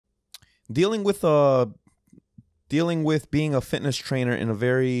dealing with being a fitness trainer in a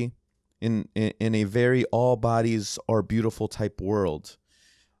very in a very all bodies are beautiful type world.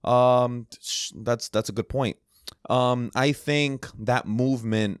 That's a good point. I think that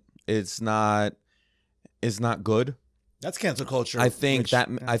movement is not good. That's cancel culture. I think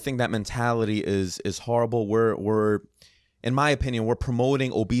that mentality is horrible. We're in my opinion, we're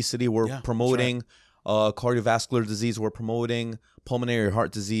promoting obesity. We're promoting cardiovascular disease. We're promoting pulmonary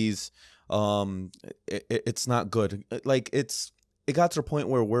heart disease. It's not good. Like it got to a point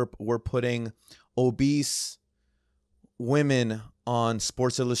where we're putting obese women on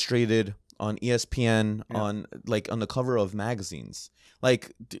Sports Illustrated, on ESPN, on the cover of magazines.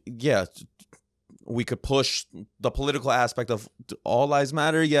 Like, yeah, we could push the political aspect of all lives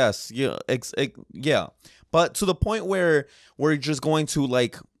matter. Yes, yeah, but to the point where we're just going to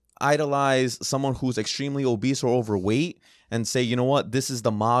like idolize someone who's extremely obese or overweight and say, you know what, this is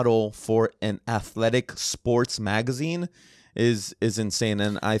the model for an athletic sports magazine is insane,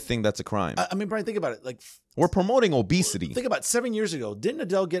 and I think that's a crime. I mean, Brian, think about it. Like, we're promoting obesity. Think about it. 7 years ago, didn't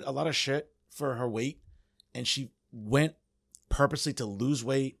Adele get a lot of shit for her weight, and she went purposely to lose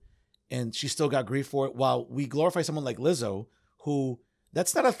weight, and she still got grief for it? While we glorify someone like Lizzo, who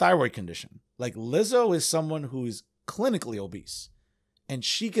that's not a thyroid condition. Like, Lizzo is someone who is clinically obese, and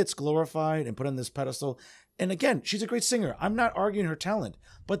she gets glorified and put on this pedestal. And again, she's a great singer. I'm not arguing her talent,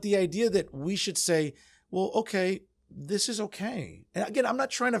 but the idea that we should say, well, okay, this is okay. And again, I'm not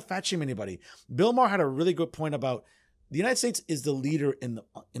trying to fat shame anybody. Bill Maher had a really good point about the United States is the leader in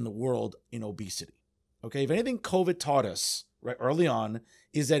the world in obesity. Okay, if anything COVID taught us right early on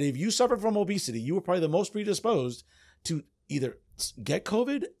is that if you suffer from obesity, you were probably the most predisposed to either get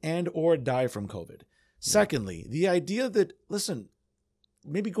COVID and or die from COVID. Secondly, the idea that, listen,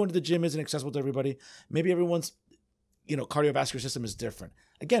 maybe going to the gym isn't accessible to everybody. Maybe everyone's, cardiovascular system is different.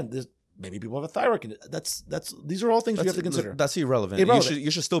 Again, maybe people have a thyroid condition. These are all things we have to consider. That's irrelevant. You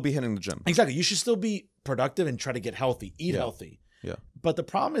should still be hitting the gym. Exactly. You should still be productive and try to get healthy, eat healthy. Yeah. But the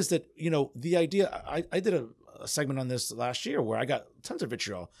problem is that, the idea, I did a segment on this last year where I got tons of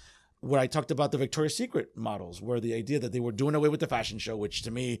vitriol, where I talked about the Victoria's Secret models, where the idea that they were doing away with the fashion show, which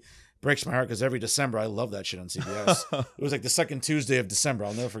to me breaks my heart because every December, I love that shit on CBS. It was like the second Tuesday of December.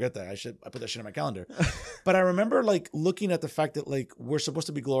 I'll never forget that. I put that shit on my calendar. But I remember like looking at the fact that like we're supposed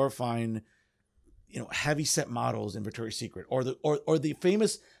to be glorifying, heavy set models in Victoria's Secret or the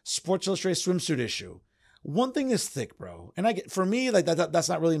famous Sports Illustrated swimsuit issue. One thing is thick, bro. And for me, like that's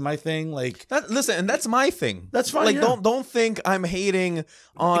not really my thing. Like listen, and that's my thing. That's fine. Like don't think I'm hating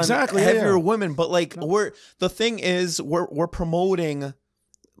on heavier women, but like we're promoting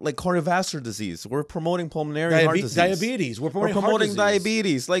like cardiovascular disease. We're promoting pulmonary heart disease. Diabetes. We're promoting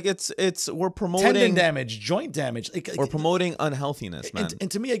diabetes. Like we're promoting tendon damage, joint damage. We're promoting unhealthiness, man.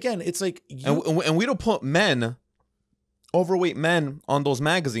 And to me, again, it's like and we don't put overweight men on those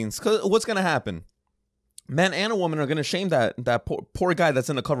magazines, because what's gonna happen? Men and a woman are gonna shame that poor guy that's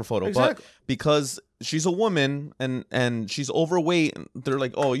in the cover photo, exactly. But because she's a woman and she's overweight, they're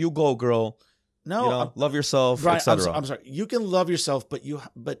like, "Oh, you go, girl." No, love yourself, etc. I'm sorry. You can love yourself, but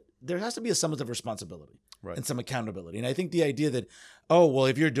there has to be a semblance of responsibility and some accountability. And I think the idea that, oh, well,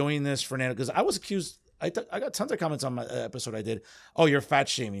 if you're doing this, Fernando, because I was accused, I got tons of comments on my episode I did. Oh, you're fat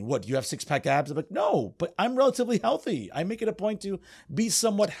shaming. What, do you have 6-pack abs? I'm like, no, but I'm relatively healthy. I make it a point to be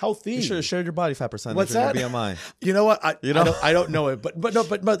somewhat healthy. You should have shared your body fat percentage. What's that? Your BMI. You know what? I don't know it, but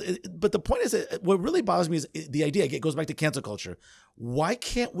the point is that what really bothers me is the idea. It goes back to cancel culture. Why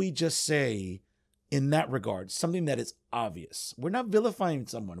can't we just say, in that regard, something that is obvious? We're not vilifying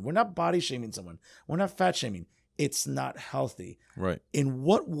someone. We're not body shaming someone. We're not fat shaming. It's not healthy. Right. In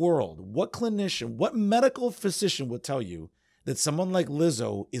what world, what clinician, what medical physician will tell you that someone like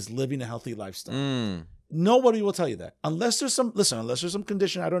Lizzo is living a healthy lifestyle? Nobody will tell you that. Unless there's some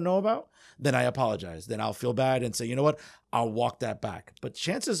condition I don't know about, then I apologize. Then I'll feel bad and say, you know what? I'll walk that back. But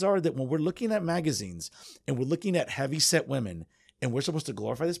chances are that when we're looking at magazines and we're looking at heavy set women, and we're supposed to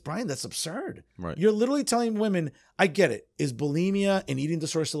glorify this, Brian, that's absurd. Right. You're literally telling women, I get it. Is bulimia and eating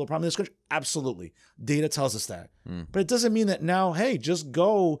disorder still a problem in this country? Absolutely. Data tells us that. But it doesn't mean that now, hey, just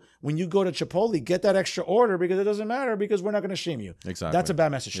go, when you go to Chipotle, get that extra order because it doesn't matter because we're not going to shame you. Exactly. That's a bad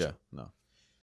message. Yeah, no.